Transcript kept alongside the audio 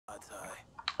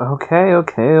Okay,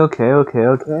 okay, okay, okay,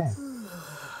 okay.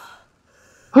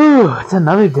 Whew, it's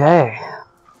another day.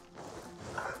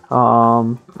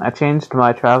 I changed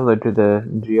my traveler to the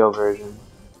Geo version,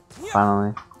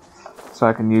 finally, so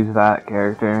I can use that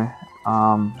character.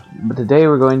 But today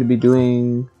we're going to be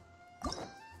doing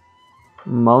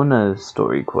Mona's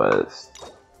story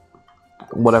quest.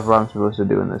 Whatever I'm supposed to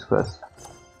do in this quest.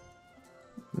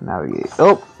 Navigate.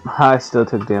 Oh, I still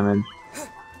took damage.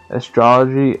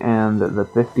 Astrology and the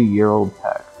 50-year-old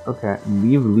pack. Okay,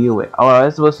 leave Leeway. Oh, I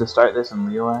was supposed to start this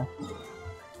in Leeway?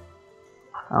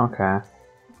 Okay.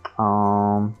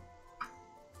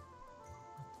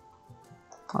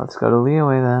 Let's go to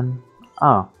Leeway then.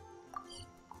 Oh.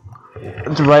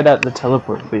 It's right at the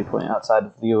teleport point outside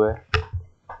of Leeway.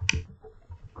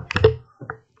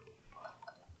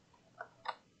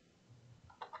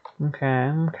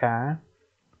 Okay, okay.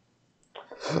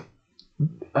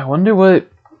 I wonder what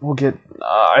we'll get.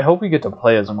 I hope we get to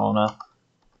play as Mona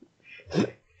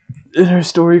in her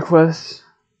story quest.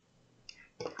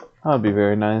 That would be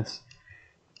very nice.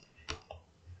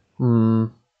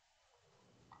 And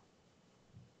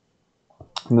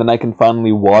then I can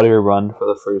finally water run for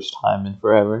the first time in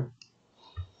forever.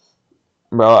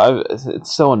 Bro,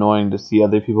 it's so annoying to see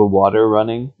other people water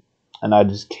running, and I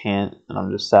just can't, and I'm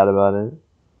just sad about it.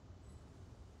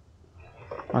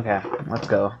 Okay, let's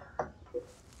go.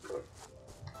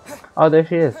 Oh, there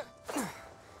she is.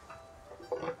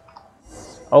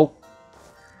 Oh.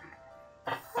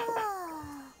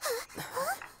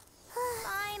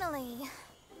 Finally.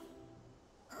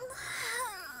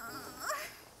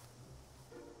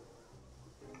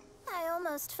 I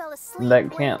almost fell asleep.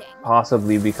 That can't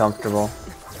possibly be comfortable.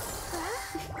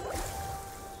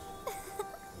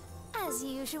 As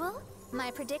usual,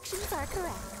 my predictions are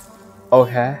correct.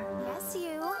 Okay. Yes,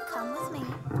 you. Come with me.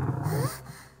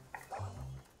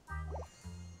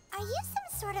 Are you some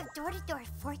sort of door-to-door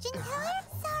fortune teller?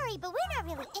 Sorry, but we're not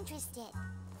really interested.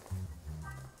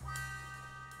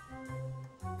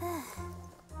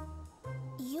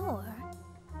 You're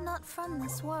not from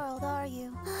this world, are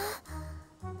you?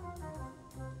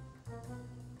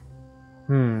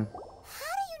 How do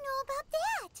you know about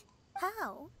that?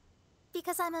 How?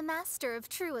 Because I'm a master of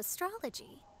true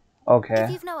astrology. Okay.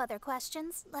 If you've no other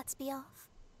questions, let's be off.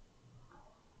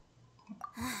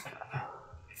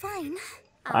 Fine.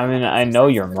 I mean, I know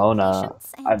you're Mona.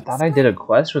 I thought I did a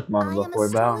quest with Mona before,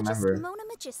 but I don't remember. Mona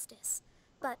Magistus.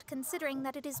 But considering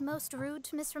that it is most rude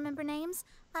to misremember names,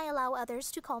 I allow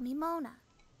others to call me Mona.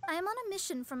 I am on a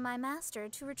mission from my master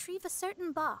to retrieve a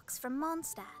certain box from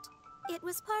Mondstadt. It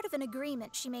was part of an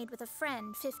agreement she made with a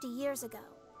friend 50 years ago.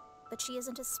 But she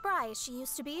isn't as spry as she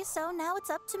used to be, so now it's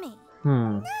up to me.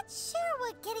 Not sure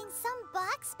what getting some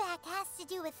box back has to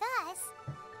do with us.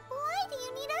 Why do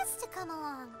you need us to come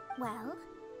along? Well,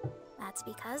 that's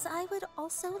because I would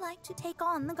also like to take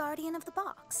on the Guardian of the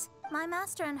Box. My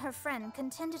master and her friend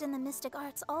contended in the mystic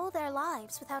arts all their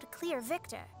lives without a clear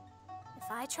victor. If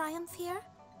I triumph here,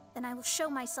 then I will show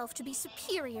myself to be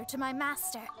superior to my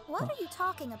master. What are you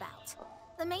talking about?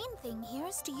 The main thing here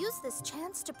is to use this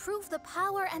chance to prove the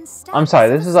power and status. I'm sorry,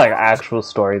 this is like actual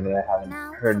story that I haven't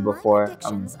heard before.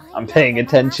 I'm paying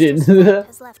attention.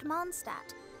 Has left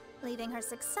Mondstadt, leaving her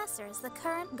successor as the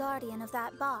current guardian of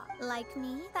that box. Like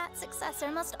me, that successor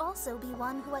must also be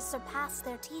one who has surpassed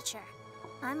their teacher.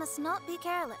 I must not be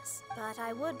careless, but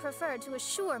I would prefer to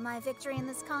assure my victory in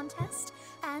this contest,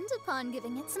 and upon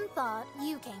giving it some thought,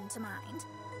 you came to mind.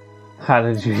 How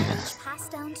did you? The knowledge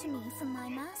passed down to me from my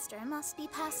master must be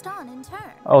passed on in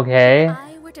turn. Okay. If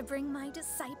I were to bring my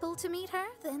disciple to meet her,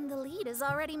 then the lead is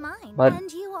already mine. But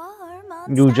and you are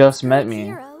you just met Mondstadt's me.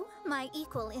 hero, my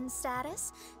equal in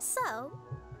status. So,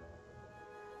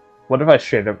 What if I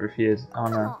straight up refuse? Oh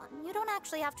come no. on, you don't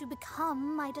actually have to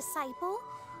become my disciple.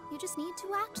 You just need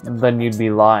to act the part. Then you'd be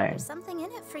lying. There's something in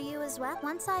it for you as well.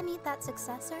 Once I meet that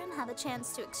successor and have a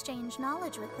chance to exchange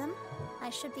knowledge with them, I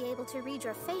should be able to read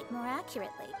your fate more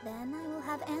accurately. Then I will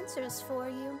have answers for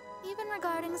you, even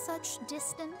regarding such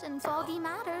distant and foggy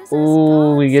matters.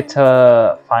 Ooh, we get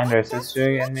to find our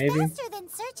sister again, Much maybe? faster than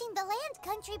searching the land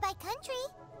country by country.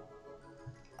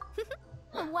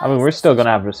 I mean, we're still gonna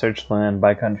have to search land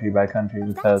by country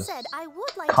because that said, I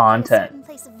would like content. to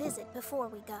pay a certain place a visit before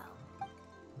we go.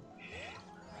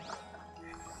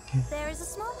 There is a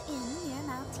small inn near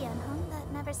Mount Tianheng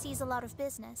that never sees a lot of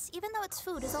business, even though its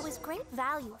food is always great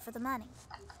value for the money.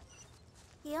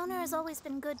 The owner has always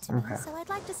been good to me, so I'd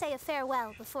like to say a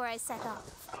farewell before I set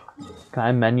off. Can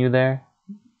I menu there?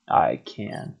 I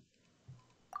can.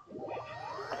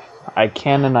 I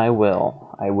can and I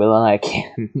will. I will and I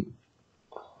can.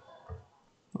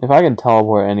 If I can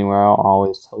teleport anywhere, I'll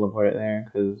always teleport it there,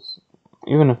 because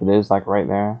Even if it is like right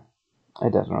there,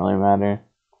 it doesn't really matter.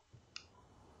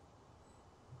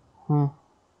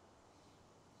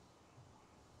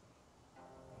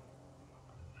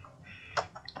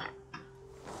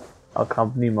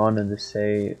 Accompany Mona to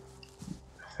say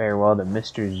farewell to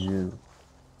Mr. Zhu.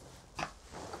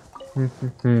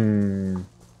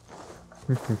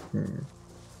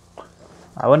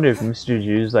 I wonder if Mr.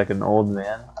 Zhu's like an old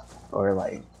man or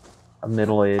like a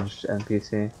middle-aged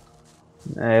NPC.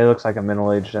 It looks like a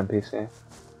middle-aged NPC.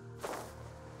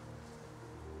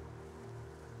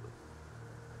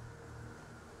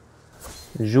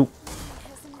 Zhu.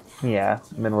 Yeah,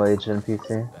 middle-aged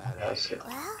NPC.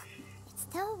 Well, it's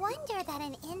no wonder that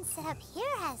an inn set up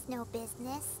here has no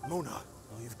business. Mona,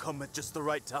 well, you've come at just the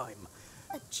right time.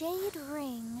 A jade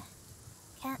ring.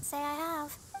 Can't say I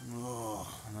have. Oh,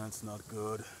 that's not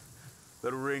good.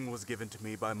 The ring was given to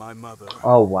me by my mother.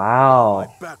 Oh, wow. When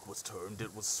my back was turned,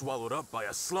 it was swallowed up by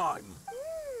a slime.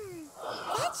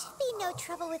 That should be no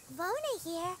trouble with Mona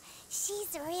here.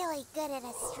 She's really good at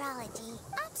astrology.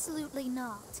 Absolutely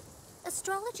not.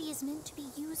 Astrology is meant to be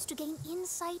used to gain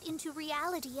insight into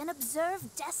reality and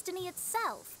observe destiny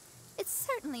itself. It's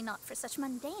certainly not for such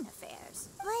mundane affairs.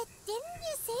 But didn't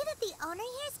you say that the owner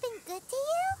here's been good to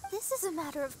you? This is a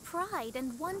matter of pride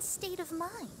and one's state of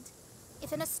mind.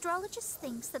 If an astrologist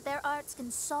thinks that their arts can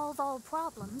solve all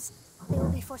problems, they will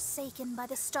be forsaken by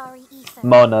the starry ether.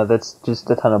 Mona, that's just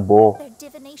a ton of bull. Their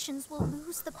divinations will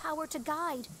lose the power to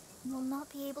guide and will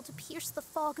not be able to pierce the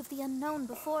fog of the unknown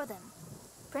before them.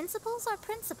 Principles are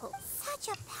principles. Such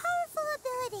a powerful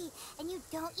ability, and you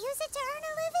don't use it to earn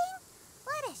a living?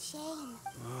 What a shame.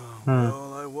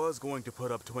 Well, I was going to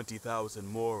put up 20,000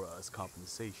 more as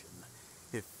compensation,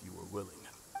 if you were willing.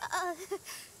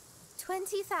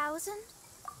 20,000?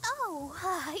 Oh,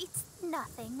 it's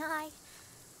nothing.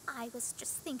 I was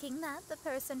just thinking that the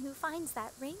person who finds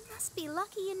that ring must be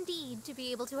lucky indeed to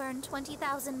be able to earn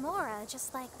 20,000 mora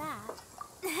just like that.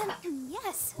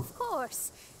 Yes, of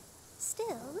course.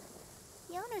 Still,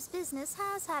 the owner's business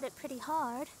has had it pretty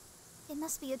hard. It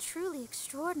must be a truly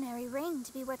extraordinary ring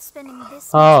to be worth spending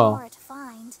this much mora to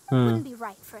find. It wouldn't be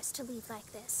right for us to leave like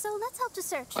this, so let's help to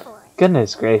search for it.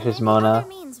 Goodness gracious, Mona. Other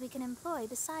means we can employ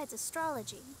besides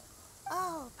astrology.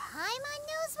 Oh, Paimon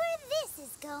knows where this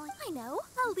is going. I know.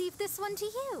 I'll leave this one to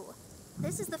you.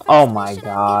 This is the first Oh my mission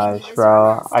I'm giving you gosh, as bro.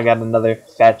 your master. I got another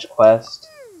fetch quest.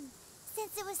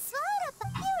 Since it was swallowed up,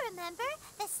 you remember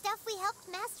the stuff we helped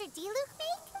Master Diluc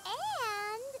make?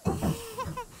 And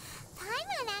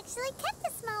Paimon actually kept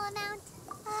a small amount.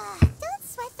 Don't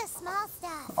sweat the small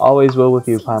stuff. Always will with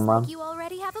you, Seems Paimon. like you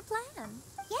already have a plan.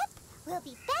 Yep, we'll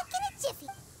be back in a jiffy.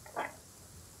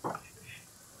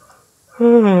 The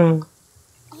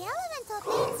elemental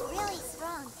thing's really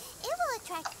strong. It will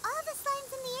attract all the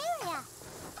slimes in the area.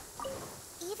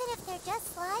 Even if they're just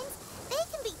slimes, they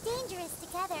can be dangerous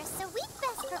together, so we'd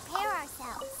best prepare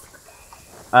ourselves.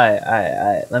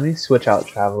 Alright. Let me switch out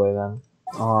Traveler then.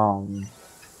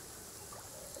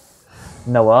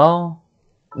 Noelle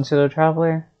instead of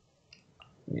Traveler?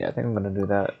 Yeah, I think I'm gonna do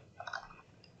that.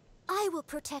 I will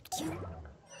protect you.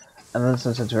 And then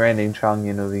since it's raining,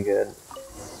 Chongyun will be good.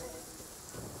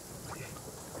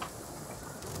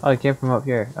 Oh, it came from up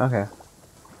here. Okay.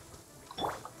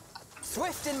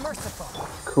 Swift and merciful.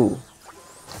 Cool.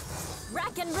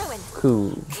 Rack and ruin.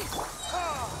 Cool.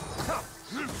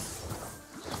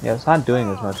 Yeah, it's not doing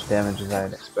as much damage as I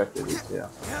had expected it to.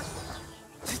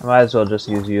 I might as well just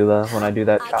use Eula when I do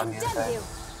that I Chongyun condemn thing. you.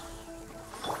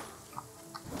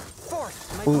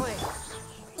 Forth my Ooh. blade.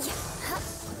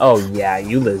 Oh yeah,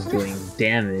 Eula's doing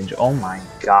damage. Oh my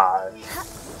gosh.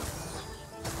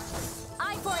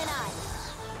 Eye for an eye.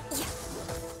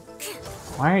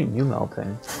 Why aren't you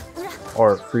melting?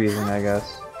 Or freezing, I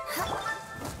guess.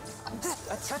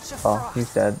 A touch of Oh, frost.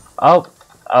 he's dead. Oh.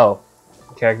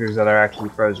 Characters that are actually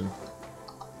frozen.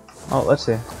 Oh, let's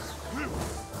see.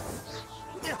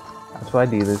 That's why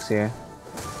Diluc's here.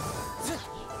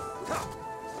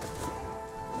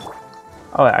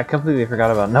 Oh, I completely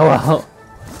forgot about Noelle.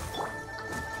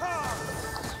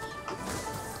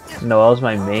 Noelle's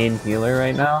my main healer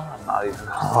right now. I'm not even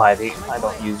gonna lie to you. I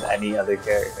don't use any other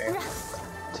character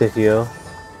to heal.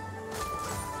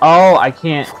 Oh, I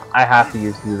can't. I have to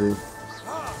use Diluc.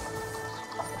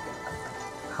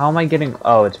 How am I getting...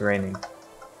 Oh, it's raining.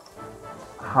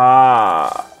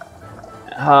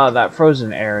 That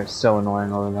frozen air is so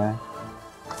annoying over there.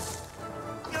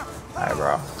 Alright,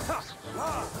 bro.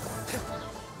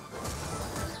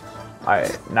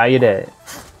 Alright, now you did.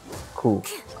 Cool.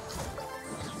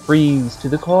 Freeze to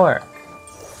the core.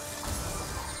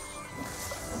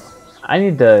 I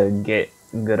need to get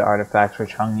good artifacts for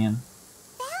Chongyun.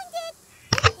 Found it!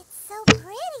 It's so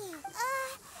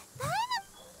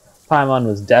Paimon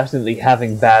was definitely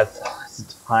having bad thoughts.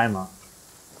 It's Paimon.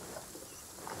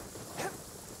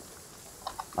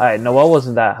 Alright, Noelle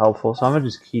wasn't that helpful, so I'm gonna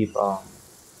just keep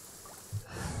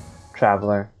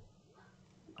Traveler.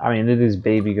 I mean, it is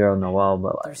baby girl Noelle,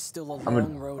 but like, There's still a I'm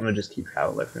long road. gonna just keep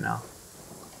Traveler for now.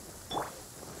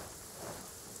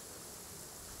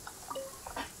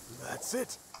 That's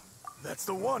it. That's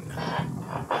the one.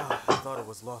 Ah, I thought it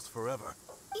was lost forever.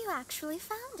 You actually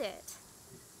found it.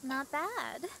 Not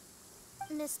bad.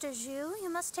 Mr. Zhu, you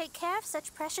must take care of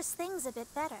such precious things a bit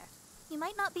better. You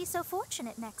might not be so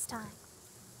fortunate next time.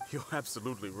 You're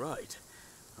absolutely right.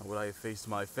 How would I have faced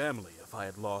my family if I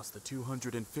had lost the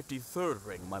 253rd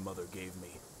ring my mother gave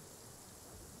me?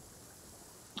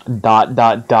 Dot,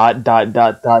 dot, dot, dot,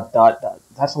 dot, dot, dot, dot.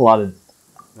 That's a lot of...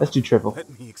 Let's do triple.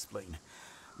 Let me explain.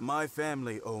 My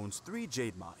family owns 3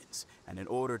 jade mines, and in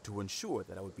order to ensure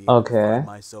that I would be able to find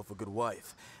myself a good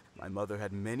wife, my mother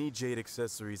had many jade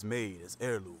accessories made as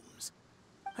heirlooms.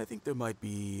 I think there might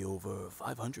be over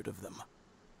 500 of them.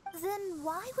 Then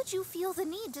why would you feel the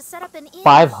need to set up an inn?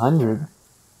 500?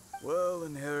 Well,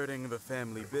 inheriting the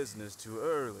family business too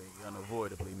early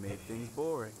unavoidably made things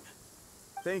boring.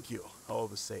 Thank you, all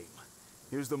the same.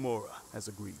 Here's the Mora, as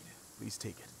agreed. Please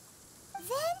take it.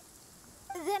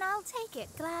 Then I'll take it,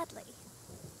 gladly.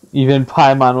 Even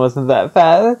Paimon wasn't that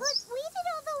fast. But we did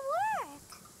all the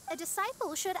work. A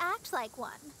disciple should act like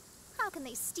one. How can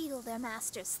they steal their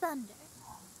master's thunder?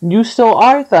 You still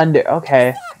are Thunder.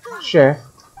 Okay, sure.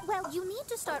 Well, you need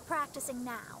to start practicing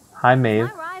now. Hi, Maeve.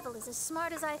 If my rival is as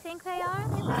smart as I think they are,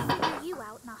 they will figure you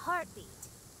out in a heartbeat.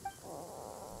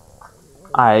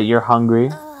 You're hungry.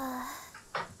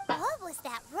 What was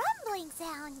that rumbling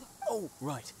sound? Oh,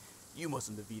 right. You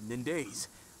mustn't have eaten in days.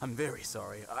 I'm very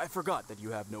sorry. I forgot that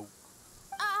you have no...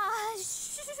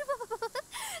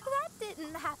 That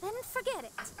didn't happen. Forget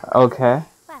it. Okay.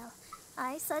 Well,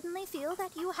 I suddenly feel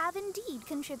that you have indeed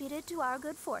contributed to our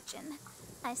good fortune.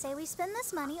 I say we spend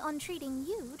this money on treating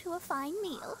you to a fine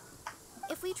meal.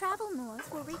 If we travel north,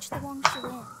 we'll reach the Wangshu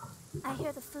Inn. I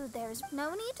hear the food there is...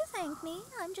 No need to thank me.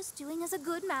 I'm just doing as a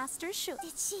good master should.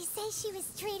 Did she say she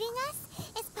was treating us?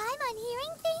 Is Paimon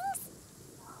hearing things?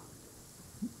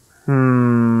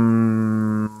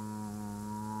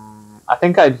 I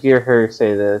think I'd hear her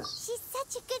say this. She's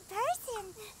such a good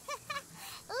person.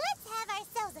 Let's have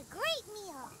ourselves a great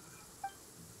meal.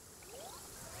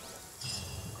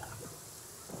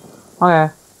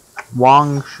 Okay.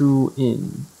 Wangshu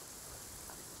Inn.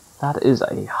 That is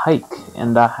a hike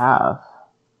and a half.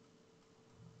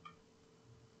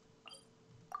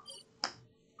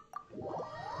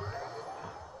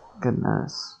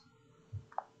 Goodness.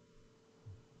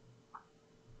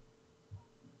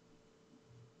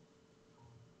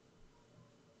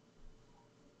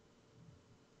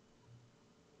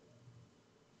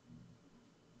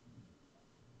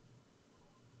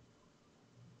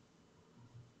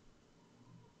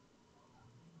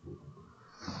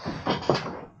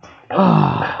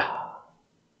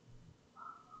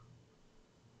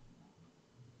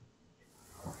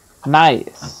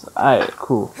 Nice. Alright,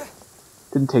 cool.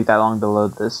 Didn't take that long to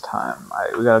load this time.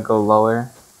 Alright, we gotta go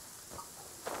lower.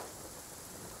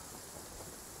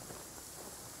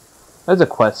 There's a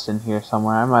quest in here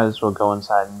somewhere. I might as well go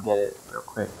inside and get it real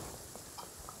quick.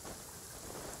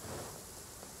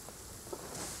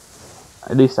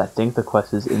 At least I think the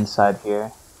quest is inside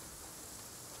here.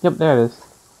 Yep, there it is.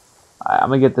 Alright, I'm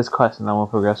gonna get this quest and then we'll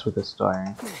progress with the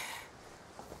story.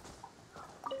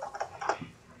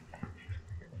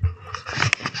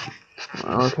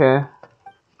 Okay.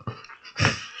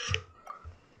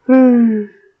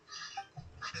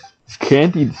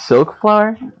 Can't eat silk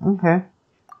flower? Okay.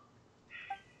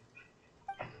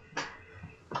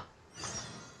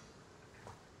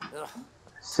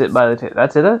 Sit by the table.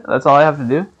 That's it? That's all I have to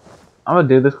do? I'm gonna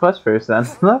do this quest first then.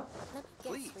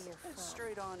 Please,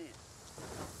 straight on in.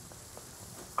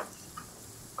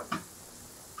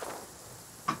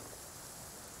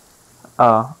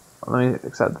 Oh, let me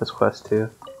accept this quest too.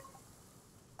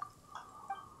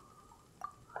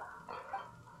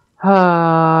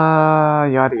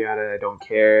 Yada yada, I don't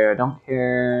care, I don't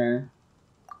care.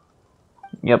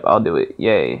 Yep, I'll do it.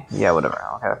 Yay. Yeah, whatever,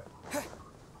 okay.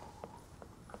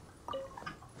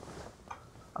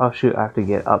 Oh shoot, I have to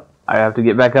get up. I have to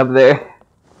get back up there.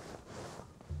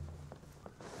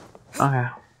 Okay.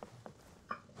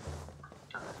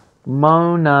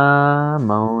 Mona,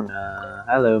 Mona.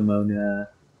 Hello, Mona.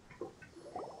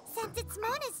 Since it's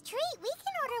Mona's treat, we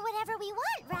can order whatever we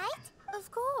want, right? Of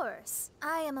course.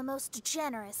 I am a most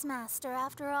generous master,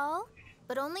 after all.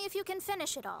 But only if you can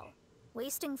finish it all.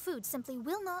 Wasting food simply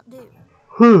will not do.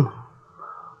 Whew.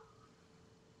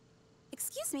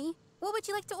 Excuse That's me. What would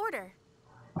you like to order?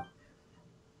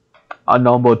 A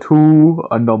number 2,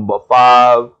 a number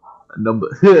 5, a number.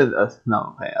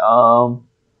 No, okay.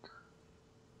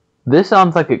 This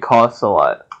sounds like it costs a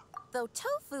lot. Though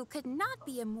tofu could not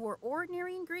be a more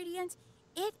ordinary ingredient,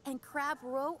 it and crab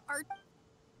roe are...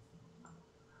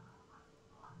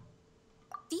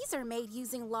 These are made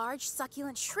using large,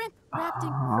 succulent shrimp wrapped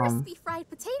in crispy fried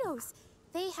potatoes.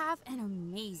 They have an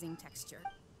amazing texture.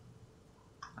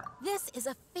 This is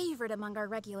a favorite among our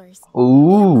regulars.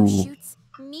 Ooh. Shoots,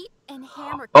 meat, and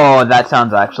ham are Oh, that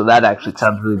actually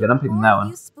sounds really good. I'm picking that one.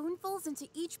 A few spoonfuls into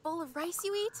each bowl of rice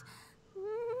you eat.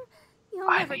 You'll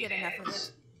never get enough of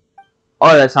it.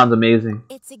 Oh, that sounds amazing.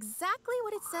 It's exactly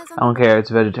what it says on I don't care. It's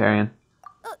vegetarian.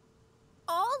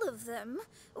 All of them?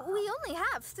 We only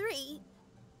have 3.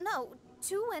 No,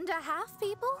 2.5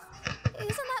 people? Isn't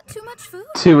that too much food?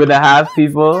 2.5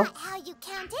 people? Not how you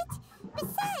count it.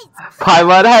 Besides,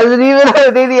 Paimon hasn't even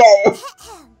heard it yet.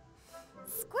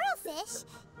 Squirrelfish,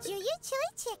 Juyu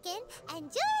chili chicken,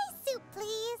 and jewelry soup,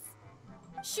 please.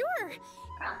 Sure.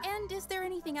 And is there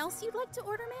anything else you'd like to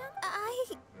order, ma'am?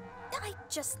 I'd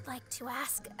just like to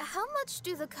ask, how much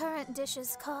do the current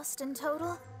dishes cost in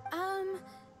total?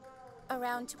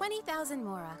 Around 20,000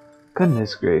 mora.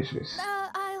 Goodness gracious.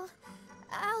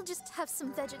 I'll just have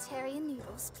some vegetarian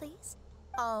noodles, please.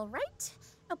 All right.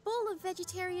 A bowl of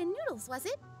vegetarian noodles, was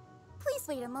it? Please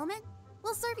wait a moment.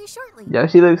 We'll serve you shortly. Yo,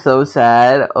 she looks so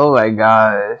sad. Oh my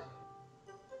gosh.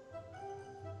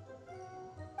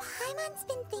 Paimon's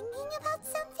been thinking about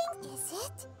something, is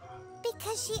it?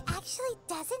 Because she actually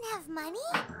doesn't have money?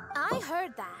 I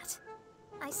heard that.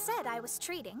 I said I was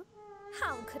treating.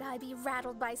 How could I be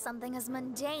rattled by something as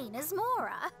mundane as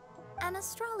Mora? An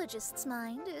astrologist's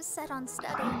mind is set on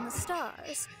studying the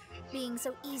stars. Being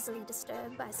so easily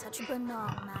disturbed by such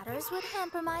banal matters would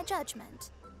hamper my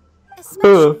judgment.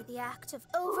 Especially the act of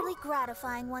overly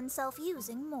gratifying oneself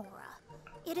using Mora.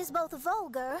 It is both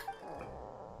vulgar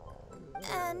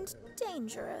and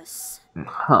dangerous.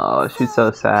 Oh, she's so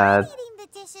sad. Eating the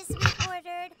dishes we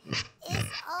ordered is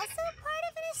also part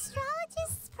of an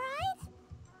astrologist's pride.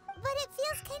 But it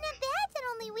feels kind of bad that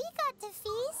only we got to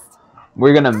feast.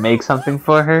 We're gonna make something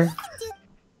for her.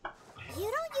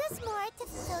 You don't use Mora to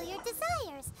fulfill your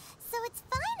desires, so it's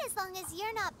fine as long as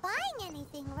you're not buying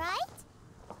anything, right?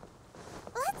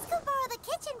 Let's go borrow the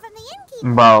kitchen from the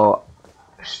innkeeper. Bro,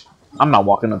 I'm not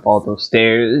walking up all those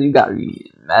stairs. You gotta be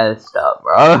messed up,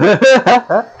 bro.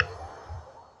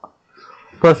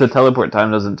 Plus, the teleport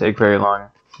time doesn't take very long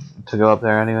to go up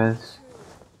there anyways.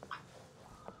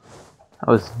 That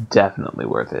was definitely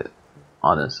worth it,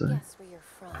 honestly. Guess where you're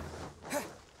from.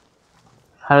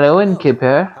 Hello,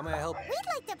 innkeeper. How may I help? We'd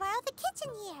like to borrow the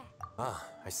kitchen here. Ah,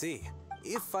 I see.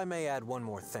 If I may add one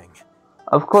more thing.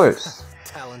 Of course.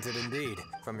 Talented indeed.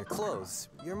 From your clothes,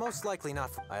 you're most likely not.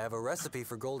 I have a recipe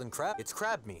for golden crab. It's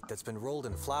crab meat that's been rolled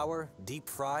in flour, deep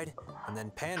fried, and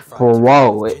then pan fried. Well,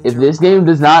 whoa, if this game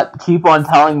does not keep on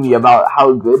telling me about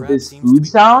how good this food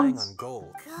sounds.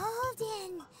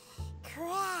 Golden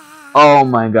crab. Oh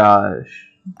my gosh.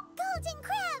 Golden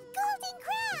crab, golden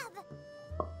crab.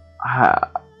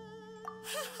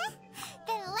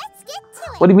 Then let's get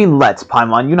to it. What do you mean, let's,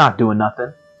 Paimon? You're not doing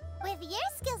nothing. With your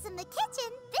skills in the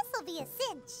kitchen, this'll be a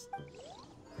cinch.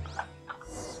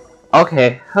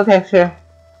 Okay, sure.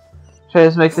 Sure,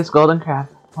 let's make this golden crab.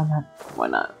 Why not? Why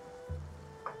not?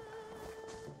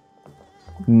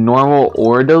 Normal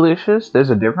or delicious? There's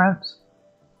a difference?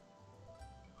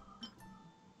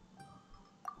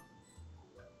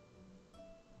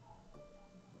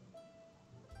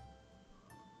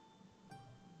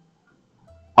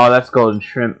 Oh, that's golden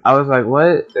shrimp. I was like,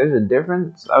 what? There's a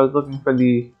difference? I was looking for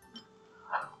the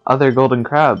other golden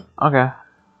crab. Okay.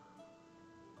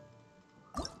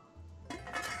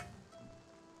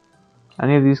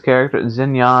 Any of these characters?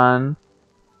 Xinyan.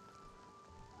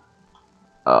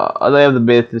 They have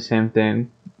the same thing.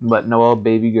 But Noelle,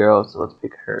 baby girl, so let's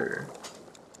pick her.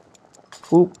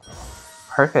 Oop.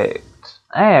 Perfect.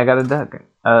 Hey, I got a duck.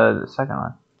 The second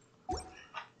one.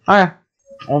 Alright.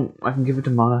 Oh, I can give it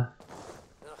to Mona.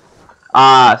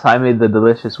 Ah, so I made the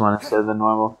delicious one instead of the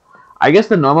normal. I guess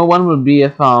the normal one would be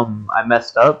if I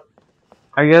messed up.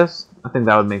 I guess. I think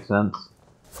that would make sense.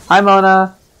 Hi,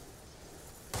 Mona.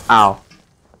 Ow.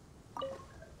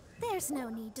 There's no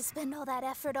need to spend all that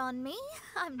effort on me.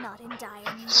 I'm not in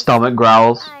dire need. Stomach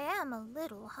growls. I am a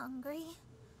little hungry.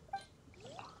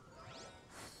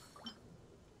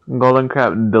 Golden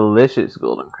crab. Delicious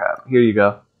golden crab. Here you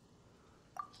go.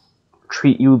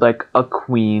 Treat you like a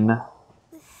queen.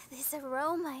 This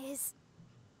aroma is...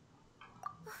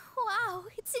 Wow,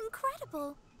 it's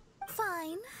incredible.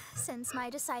 Fine. Since my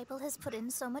disciple has put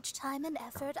in so much time and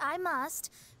effort, I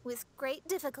must, with great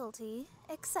difficulty,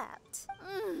 accept.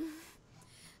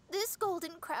 This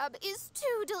golden crab is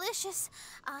too delicious.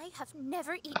 I have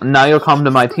never eaten. Now you'll come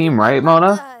to my team, right,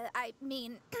 Mona? I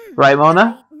mean, right,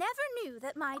 Mona? I never knew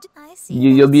that my. I see.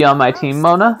 You'll be on my team,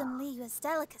 Mona.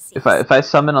 If If I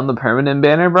summon on the permanent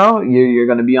banner, bro, you're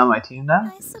gonna be on my team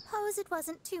now. I suppose it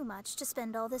wasn't too much to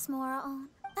spend all this mora on.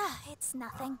 It's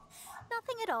nothing.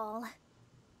 Nothing at all.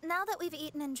 Now that we've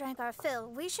eaten and drank our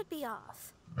fill, we should be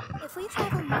off. If we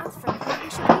travel north from here, we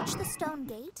should reach the stone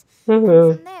gate. And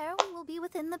from there, we will be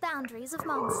within the boundaries of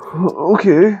Mondstadt.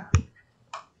 Okay.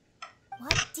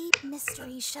 What deep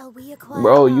mystery shall we acquire?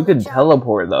 Bro, you could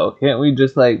teleport though. Can't we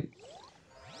just like...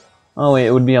 Oh wait,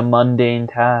 it would be a mundane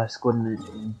task, wouldn't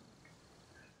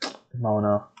it?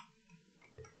 Mona.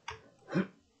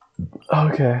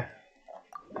 Okay.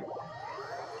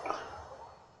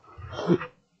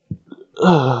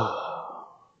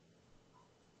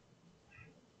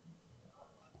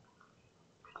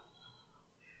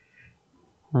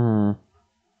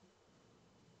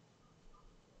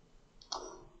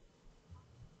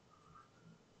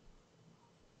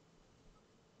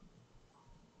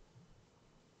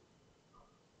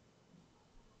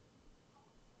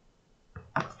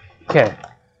 Okay.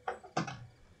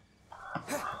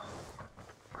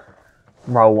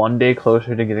 Bro, one day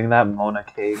closer to getting that Mona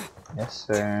cake. Yes,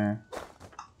 sir.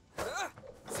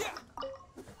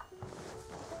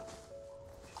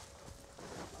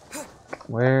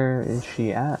 Where is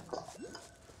she at?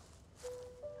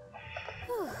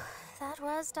 That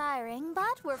was tiring,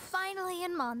 but we're finally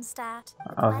in Mondstadt.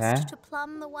 The Okay. quest to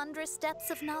plumb the wondrous depths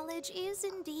of knowledge is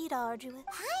indeed arduous.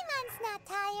 Paimon's not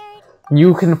tired.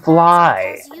 You can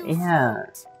fly. Because you Yeah.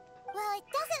 float. Well, it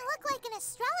doesn't look like an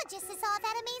astrologist is all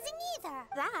that amazing either.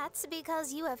 That's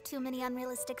because you have too many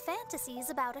unrealistic fantasies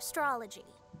about astrology.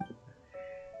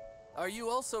 Are you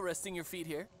also resting your feet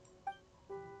here?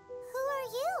 Who are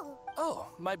you? Oh,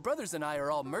 my brothers and I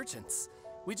are all merchants.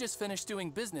 We just finished doing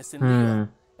business in Liyue,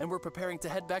 and we're preparing to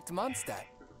head back to Mondstadt.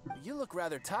 You look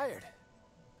rather tired.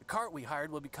 The cart we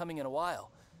hired will be coming in a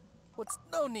while. What's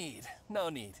no need, no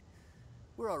need.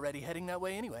 We're already heading that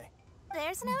way anyway.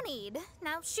 There's no need.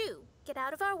 Now shoo, get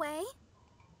out of our way.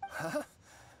 Huh?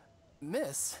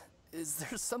 Miss, is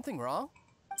there something wrong?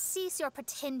 Cease your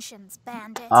pretensions,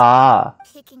 bandit. Ah.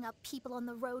 Picking up people on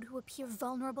the road who appear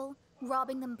vulnerable,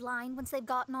 robbing them blind once they've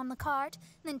gotten on the cart,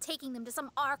 and then taking them to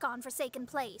some Archon-forsaken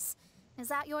place. Is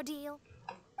that your deal?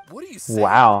 What are you saying?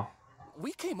 Wow.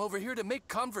 We came over here to make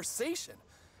conversation,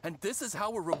 and this is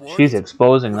how we're rewarded? She's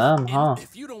exposing them, huh?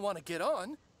 If you don't want to get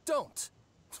on, don't.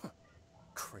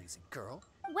 Crazy girl.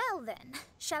 Well then,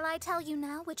 shall I tell you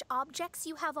now which objects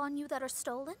you have on you that are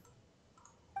stolen?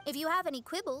 If you have any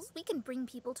quibbles, we can bring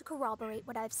people to corroborate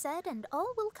what I've said, and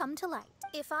all will come to light.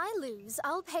 If I lose,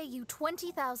 I'll pay you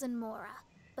 20,000 mora.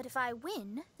 But if I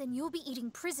win, then you'll be eating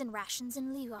prison rations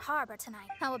in Liyue Harbor tonight.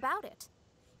 How about it?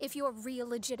 If you're real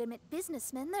legitimate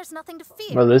businessmen, there's nothing to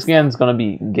fear. Bro, this game's gonna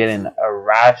be getting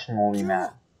irrationally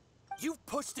mad. You've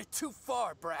pushed it too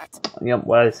far, brat. Yep,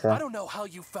 what I said. I don't know how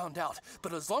you found out,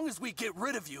 but as long as we get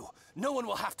rid of you, no one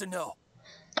will have to know.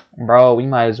 Bro, we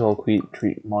might as well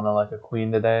treat Mona like a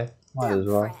queen today. Might as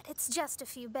well. Fred, it's just a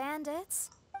few bandits.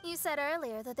 You said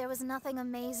earlier that there was nothing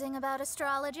amazing about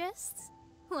astrologists.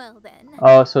 Well then.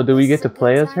 Oh, so do we this get is to a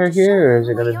play good as her time to here, or show is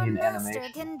it what gonna your be an master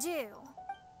animation? can do.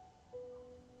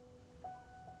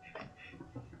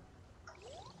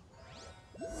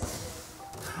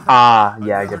 Ah,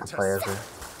 yeah, I get to play as her.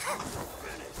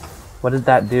 What did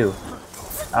that do?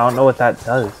 I don't know what that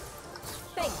does.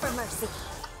 Beg for mercy.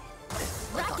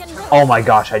 Oh my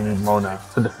gosh, I need Mona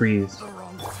for the freeze.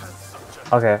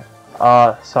 Okay,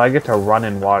 so I get to run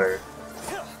in water.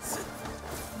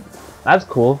 That's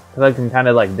cool, because I can kind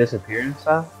of like disappear and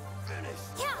stuff.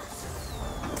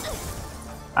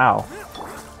 Ow.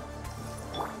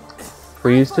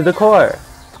 Freeze to the core.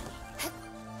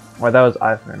 Or that was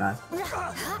eye for an eye.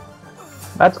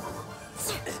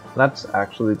 That's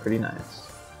actually pretty nice.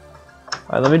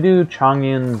 Alright, let me do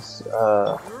Chongyun's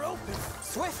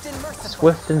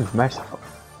Swift and Merciful.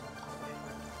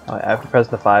 Oh, I have to press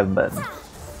the 5 button.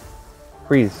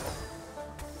 Freeze.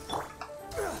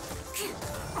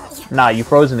 Nah, you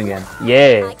frozen again.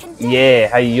 Yeah. Yeah,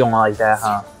 how you don't like that,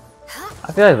 huh?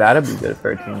 I feel like that'd be good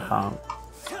for a team comp.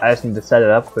 I just need to set it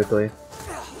up quickly.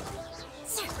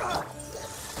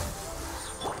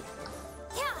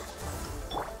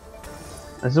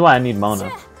 This is why I need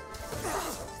Mona.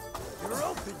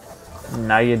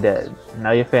 Now you're dead.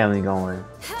 Now your family going.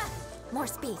 More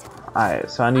speed.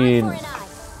 Alright, so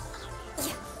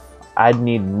I'd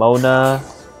need Mona,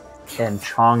 and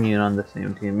Chongyun on the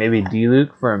same team. Maybe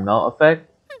Diluc for a melt effect?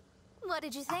 What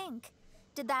did you think?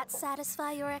 Did that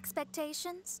satisfy your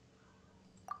expectations?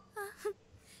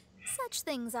 Such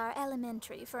things are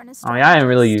elementary for an I astrologist. mean, I didn't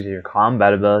really use your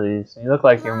combat abilities. You look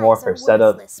like you're more for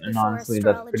setup, and honestly,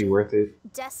 that's pretty worth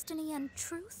it. Destiny and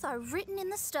truth are written in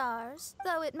the stars.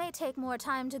 Though it may take more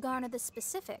time to garner the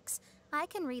specifics, I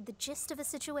can read the gist of a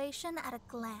situation at a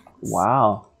glance.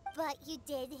 Wow. But you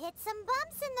did hit some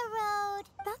bumps in the road.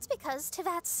 That's because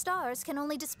Tevat's stars can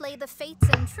only display the fates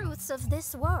and truths of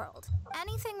this world.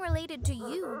 Anything related to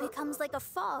you becomes like a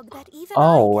fog that even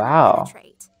I cannot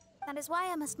penetrate. That is why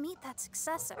I must meet that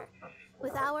successor.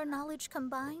 With our knowledge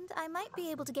combined, I might be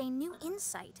able to gain new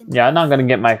insight into I'm not gonna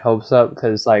get my hopes up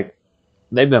because, like,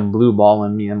 they've been blue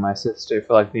balling me and my sister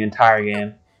for like the entire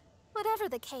game. Whatever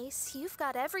the case, you've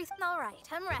got everything. All right,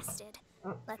 I'm rested.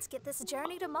 Let's get this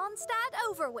journey to Mondstadt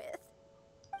over with.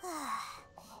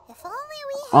 If only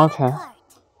we had a cart.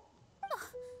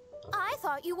 I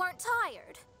thought you weren't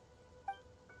tired.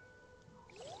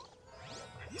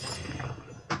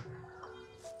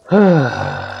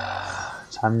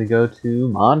 Time to go to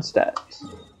Mondstadt.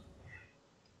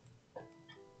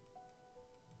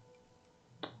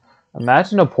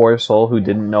 Imagine a poor soul who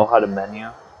didn't know how to menu,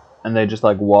 and they just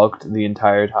like walked the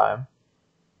entire time.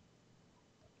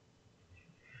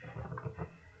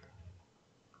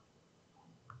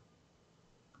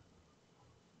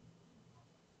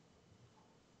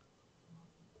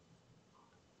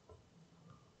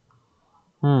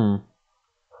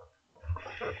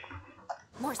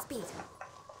 More speed.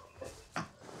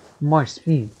 More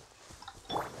speed.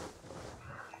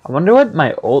 I wonder what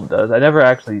my ult does. I never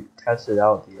actually tested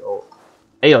out the ult.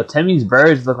 Hey yo, Temmie's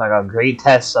birds look like a great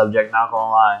test subject, not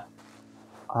gonna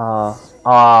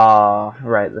lie.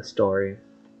 Right, the story.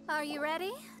 Are you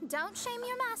ready? Don't shame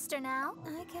your master now.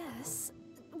 I guess.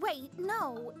 Wait,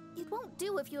 no. It won't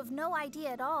do if you have no idea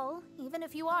at all. Even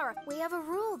if you are. We have a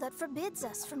rule that forbids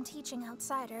us from teaching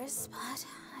outsiders, but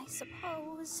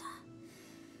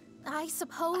I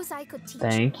suppose I could teach.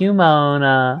 Thank you,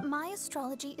 Mona. My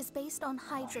astrology is based on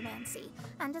hydromancy,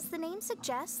 and as the name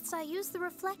suggests, I use the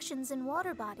reflections in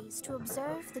water bodies to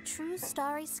observe the true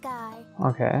starry sky.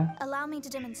 Okay. Allow me to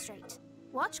demonstrate.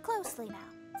 Watch closely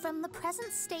now. From the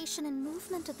present station and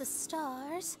movement of the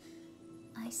stars,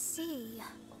 I see.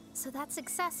 So that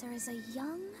successor is a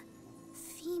young,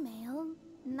 female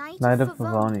Knight of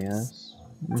Favonius.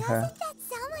 Okay. Doesn't that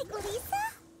sound like Lisa?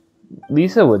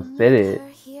 Lisa would fit it.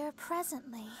 Here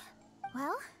presently.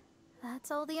 Well,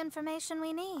 that's all the information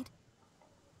we need.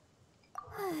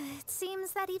 It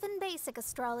seems that even basic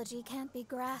astrology can't be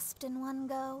grasped in one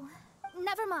go.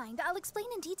 Never mind, I'll explain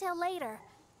in detail later.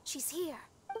 She's here.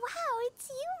 Wow, it's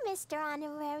you, Mr.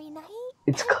 Honorary Knight.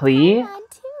 It's Klee? Come on,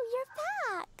 too,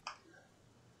 you're back.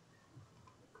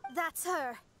 That's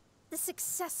her. The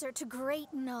successor to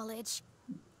great knowledge.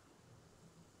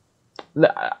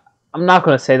 I'm not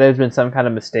gonna say there's been some kind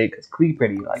of mistake, because Klee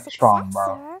pretty, like, strong,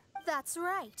 bro. That's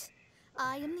right.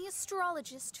 I am the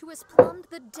astrologist who has plumbed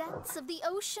the depths of the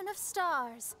ocean of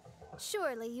stars.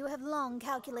 Surely you have long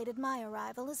calculated my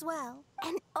arrival as well.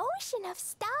 An ocean of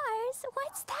stars?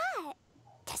 What's that?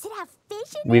 Does it have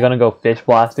fish in it? We gonna go fish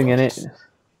blasting in it?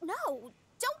 No,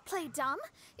 don't play dumb.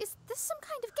 Is this some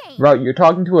kind of game? Bro, you're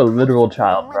talking to a literal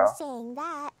child, bro. Saying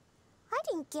that, I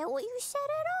didn't get what you said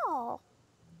at all.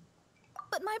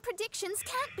 But my predictions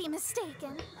can't be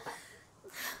mistaken.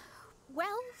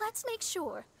 Well, let's make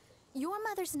sure. Your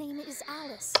mother's name is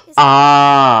Alice, isn't it?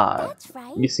 That's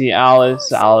right. You see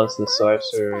Alice, Alice the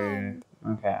sorcerer.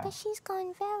 Okay. But she's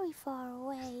gone very far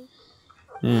away.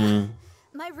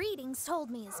 My readings told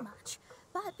me as much.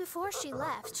 But before she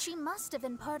left, she must have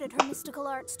imparted her mystical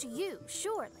arts to you,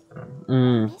 surely.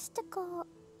 Mystical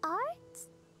arts?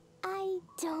 I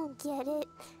don't get it.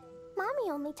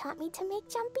 Mommy only taught me to make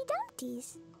Jumpy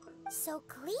Dumpties. So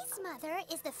Klee's mother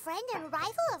is the friend and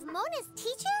rival of Mona's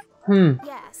teacher?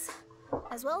 Yes.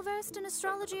 As well versed in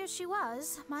astrology as she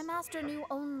was, my master knew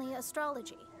only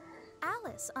astrology.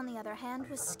 Alice, on the other hand,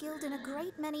 was skilled in a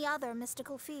great many other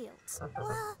mystical fields.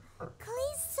 Well,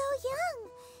 Klee's so young.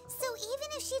 So even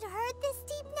if she'd heard this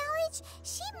deep knowledge,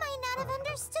 she might not have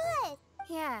understood.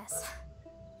 Yes.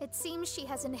 It seems she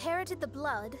has inherited the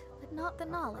blood, but not the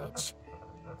knowledge.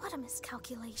 What a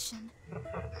miscalculation.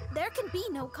 There can be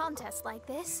no contest like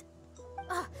this.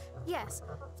 Yes.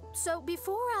 So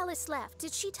before Alice left,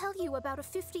 did she tell you about a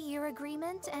 50-year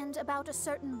agreement and about a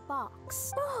certain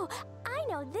box? Oh, I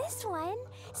know this one.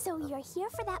 So you're here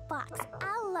for that box.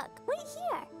 I'll look. Wait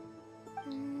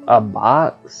here. A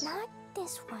box? Not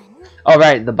this one. Oh,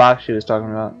 right, the box she was talking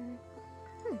about.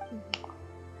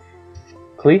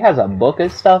 Klee has a book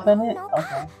and stuff in it? No,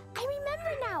 Okay. I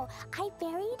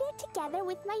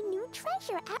my new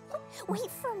treasure at... Wait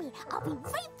for me. I'll be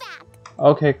right back.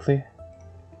 Okay, Clee.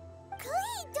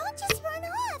 Clee, don't just run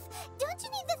off. Don't you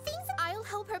need the things? I'll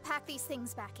help her pack these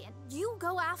things back in. You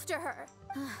go after her.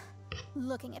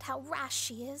 Looking at how rash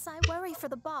she is, I worry for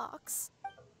the box.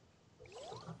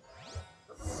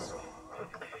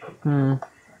 Terra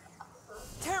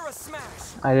smash!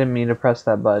 I didn't mean to press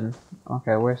that button.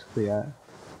 Okay, where's Clee at?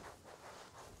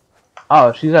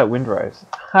 Oh, she's at Windrise.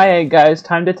 Hi guys,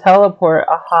 time to teleport.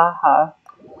 Ha.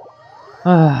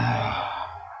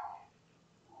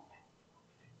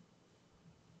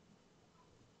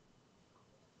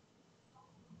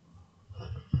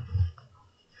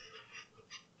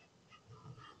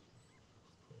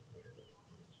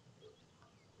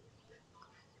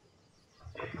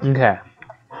 Okay.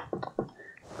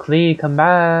 Clee, come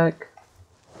back.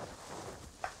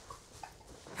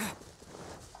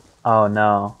 Oh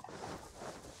no.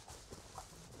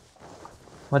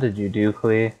 What did you do,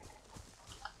 Clee?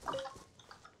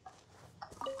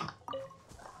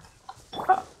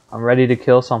 I'm ready to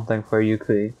kill something for you,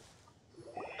 Clee. We're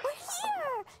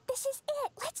here. This is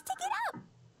it. Let's dig it up.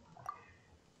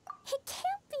 It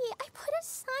can't be. I put a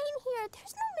sign here.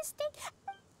 There's no mistake.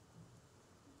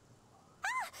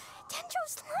 Ah! Dendro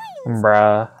slimes.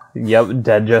 Bruh. Yep,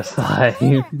 Dendro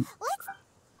slime.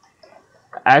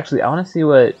 Actually, I want to see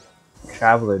what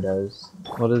Traveler does.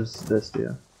 What does this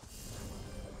do?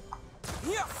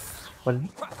 What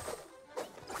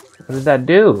does that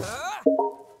do?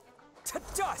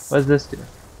 What does this do?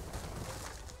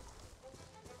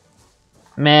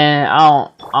 Man, I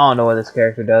don't know what this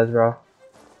character does, bro.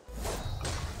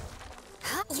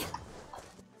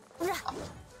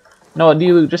 No,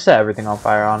 you just set everything on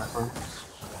fire, honestly.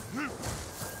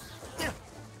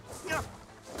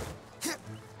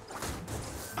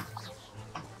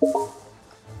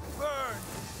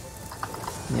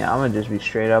 Yeah, I'm gonna just be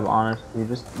straight up honest. You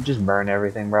just burn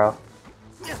everything, bro.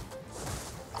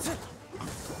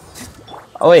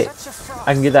 Oh wait,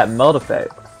 I can get that melt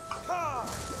effect.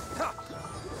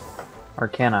 Or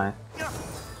can I?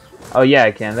 Oh yeah,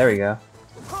 I can. There we go.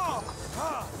 Found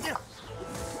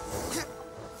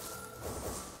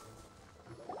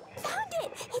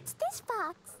it! It's this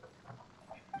box.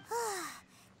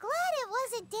 Glad it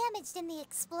wasn't damaged in the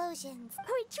explosions.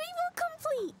 Retrieval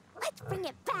complete. Let's bring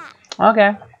it back.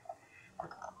 Okay.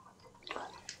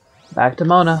 Back to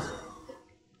Mona.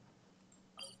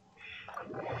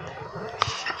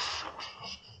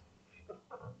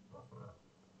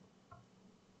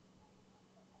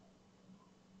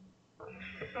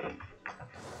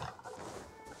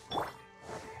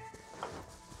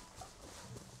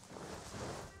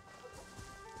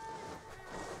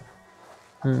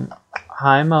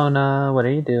 Hi Mona, what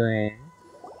are you doing?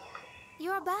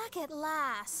 You're back at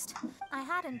last. I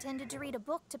had intended to read a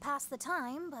book to pass the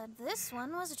time, but this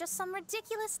one was just some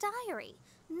ridiculous diary.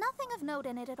 Nothing of note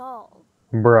in it at all.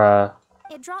 Bruh.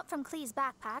 It dropped from Clee's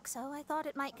backpack, so I thought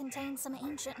it might contain some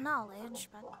ancient knowledge,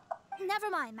 but never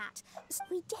mind that.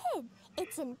 We did.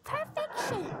 It's in perfect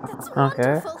shape. That's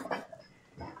Okay. wonderful.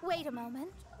 Wait a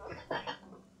moment.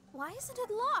 Why isn't it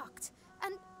locked?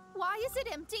 And why is it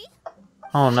empty?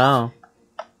 Oh no.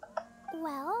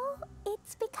 Well,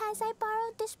 it's because I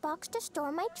borrowed this box to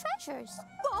store my treasures.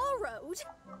 Borrowed?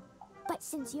 But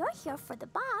since you're here for the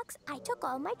box, I took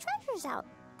all my treasures out.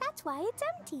 That's why it's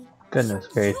empty. Goodness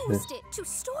You gracious. used it to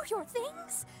store your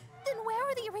things? Then where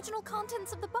are the original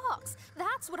contents of the box?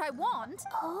 That's what I want.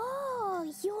 Oh,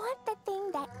 you want the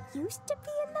thing that used to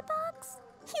be in the box?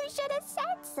 You should have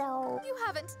said so. You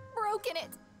haven't broken it,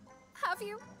 have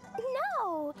you?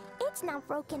 No, it's not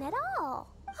broken at all.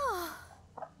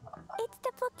 It's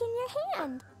the book in your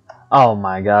hand. Oh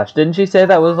my gosh, didn't she say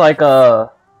that was like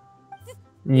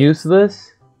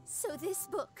useless? So this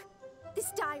book,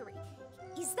 this diary,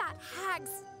 is that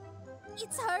Hag's?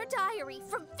 It's her diary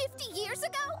from 50 years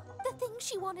ago? The thing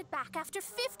she wanted back after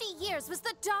 50 years was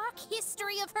the dark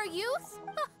history of her youth?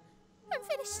 I'm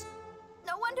finished.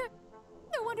 No wonder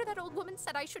that old woman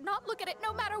said I should not look at it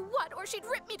no matter what, or she'd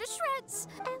rip me to shreds.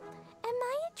 Am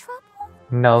I in trouble?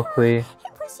 No, Clee. It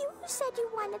was you who said you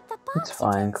wanted the box. It's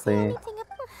fine, You didn't say Clee. anything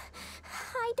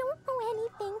I don't know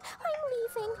anything. I'm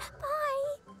leaving.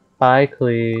 Bye. Bye,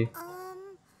 Clee.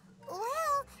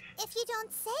 Well, if you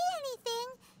don't say anything,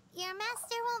 your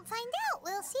master won't find out,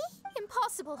 will she?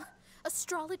 Impossible.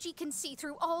 Astrology can see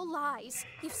through all lies.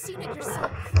 You've seen it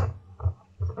yourself.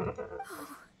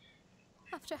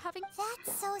 After having...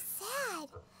 That's so sad.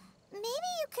 Maybe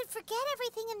you could forget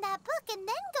everything in that book and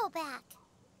then go back.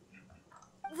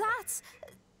 That's...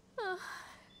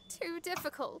 too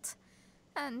difficult.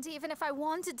 And even if I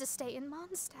wanted to stay in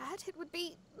Mondstadt, it would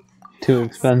be... Too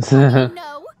expensive.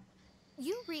 No!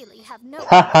 You really have no.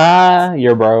 Haha,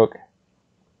 you're broke.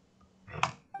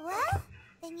 Well,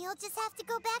 then you'll just have to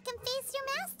go back and face your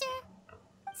master.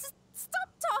 Stop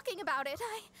talking about it.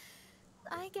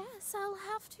 I guess I'll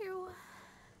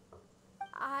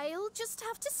just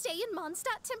have to stay in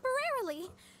Mondstadt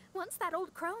temporarily. Once that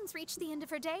old crone's reached the end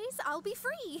of her days, I'll be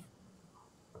free.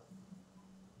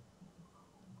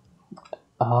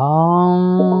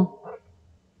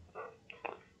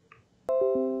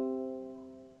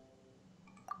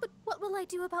 But what will I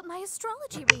do about my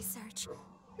astrology research?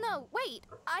 No, wait,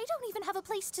 I don't even have a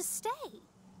place to stay.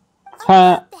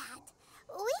 About that,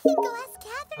 we can go ask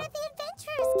Catherine at the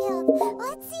Adventurers Guild.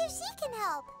 Let's see if she can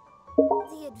help.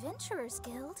 The Adventurers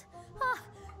Guild? Ah,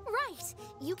 right.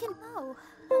 You can know.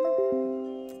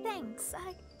 Thanks.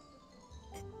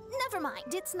 Never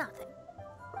mind. It's nothing.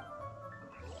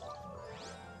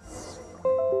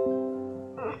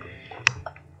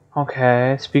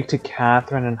 Okay, speak to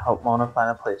Catherine and help Mona find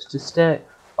a place to stay.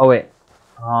 Oh wait,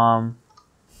 I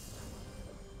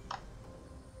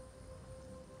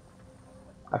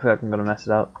feel like I'm gonna mess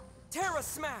it up. Terra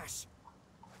Smash!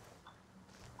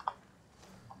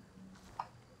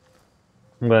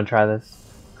 I'm gonna try this.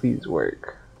 Please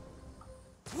work.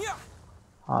 Yeah.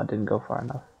 Oh, it didn't go far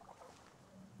enough.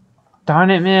 Darn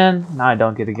it, man! Now I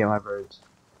don't get to get my birds.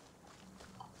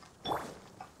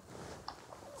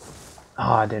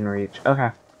 Oh, I didn't reach.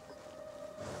 Okay.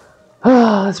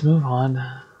 Let's move on.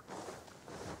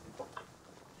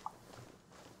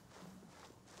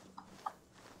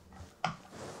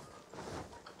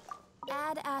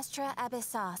 Ad Astra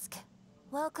Abyssosk.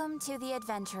 Welcome to the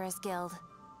Adventurers Guild.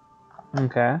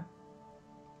 Okay.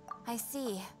 I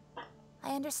see.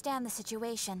 I understand the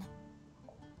situation.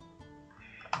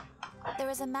 There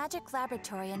is a magic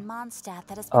laboratory in Mondstadt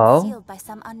that has been sealed by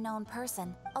some unknown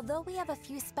person. Although we have a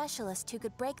few specialists who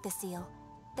could break the seal,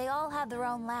 they all have their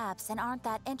own labs and aren't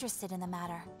that interested in the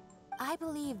matter. I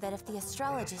believe that if the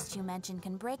astrologist you mentioned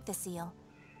can break the seal,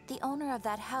 the owner of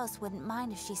that house wouldn't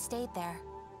mind if she stayed there.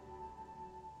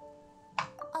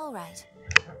 All right.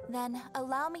 Then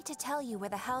allow me to tell you where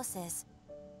the house is.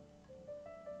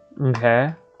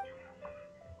 Okay.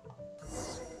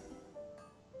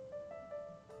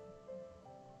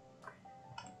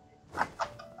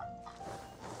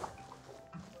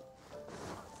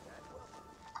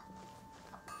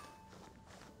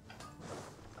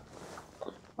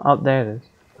 Oh, there it is.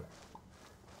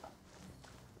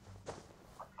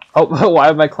 Oh, why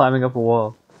am I climbing up a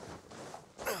wall?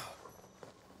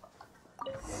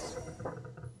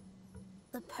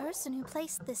 The person who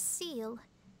placed this seal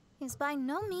is by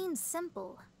no means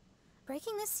simple.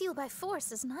 Breaking this seal by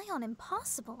force is nigh on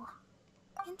impossible.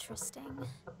 Interesting.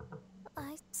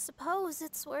 I suppose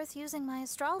it's worth using my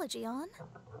astrology on.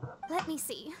 Let me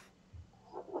see.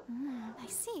 I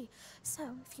see.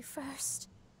 So, if you first,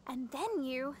 and then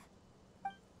you...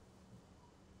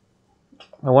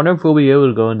 I wonder if we'll be able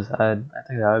to go inside. I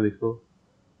think that would be cool.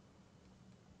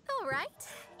 Alright,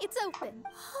 it's open.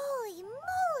 Holy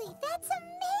moly, that's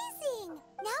amazing!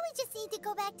 Now we just need to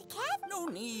go back to Catherine. No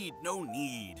need, no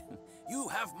need. You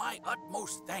have my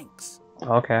utmost thanks.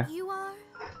 Okay. You are?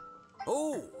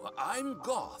 Oh, I'm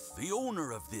Goth, the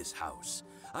owner of this house.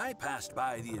 I passed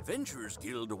by the Adventurers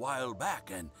Guild a while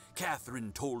back, and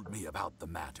Catherine told me about the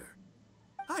matter.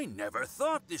 I never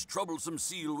thought this troublesome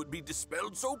seal would be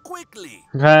dispelled so quickly.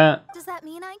 Does that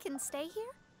mean I can stay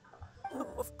here? Oh,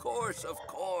 of course, of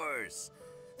course.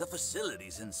 The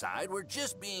facilities inside were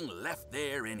just being left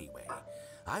there anyway.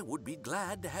 I would be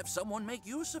glad to have someone make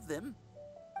use of them.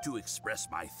 To express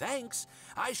my thanks,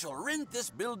 I shall rent this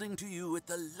building to you at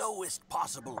the lowest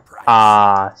possible price.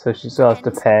 Ah, so she still has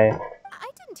to pay. I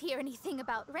didn't hear anything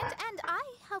about rent, and I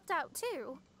helped out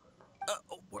too.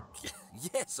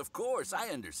 Yes, of course, I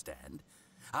understand.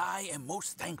 I am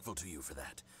most thankful to you for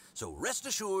that. So rest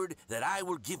assured that I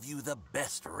will give you the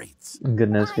best rates.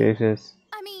 Goodness gracious.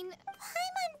 I mean...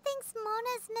 Paimon thinks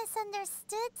Mona's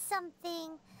misunderstood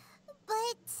something,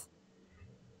 but...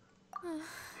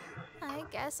 I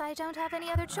guess I don't have any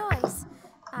other choice.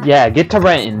 Yeah, get to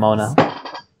renting, Mona.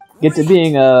 Get to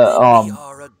being a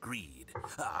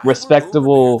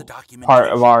respectable part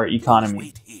of our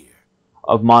economy.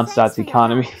 Of Mondstadt's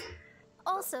economy.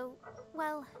 Also,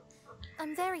 well,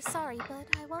 I'm very sorry, but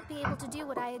I won't be able to do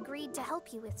what I agreed to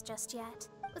help you with just yet.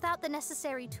 Without the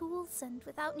necessary tools and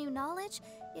without new knowledge,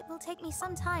 it will take me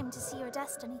some time to see your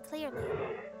destiny clearly.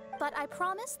 But I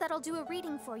promise that I'll do a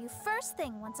reading for you first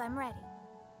thing once I'm ready.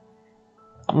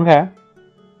 Okay.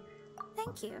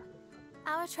 Thank you.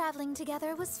 Our traveling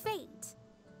together was fate.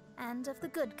 And of the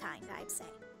good kind, I'd say.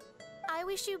 I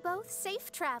wish you both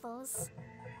safe travels.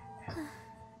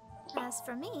 As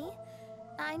for me,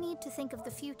 I need to think of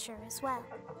the future as well.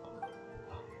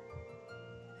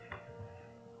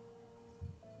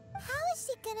 How is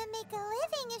she gonna make a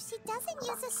living if she doesn't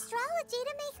use astrology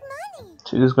to make money?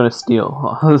 She's just gonna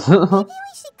steal. Maybe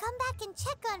we should come back and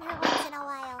check on her once in a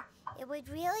while. It would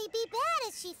really be bad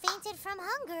if she fainted from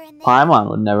hunger and then... Paimon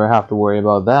would never have to worry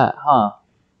about that, huh?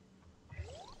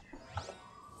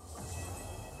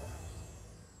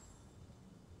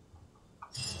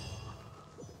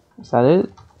 Is that it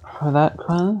for that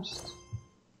quest?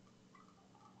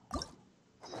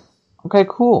 Okay,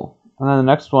 cool. And then the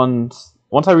next one,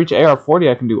 once I reach AR40,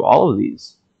 I can do all of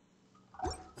these.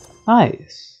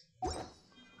 Nice.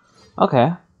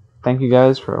 Okay. Thank you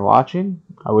guys for watching.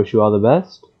 I wish you all the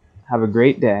best. Have a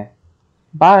great day.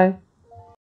 Bye.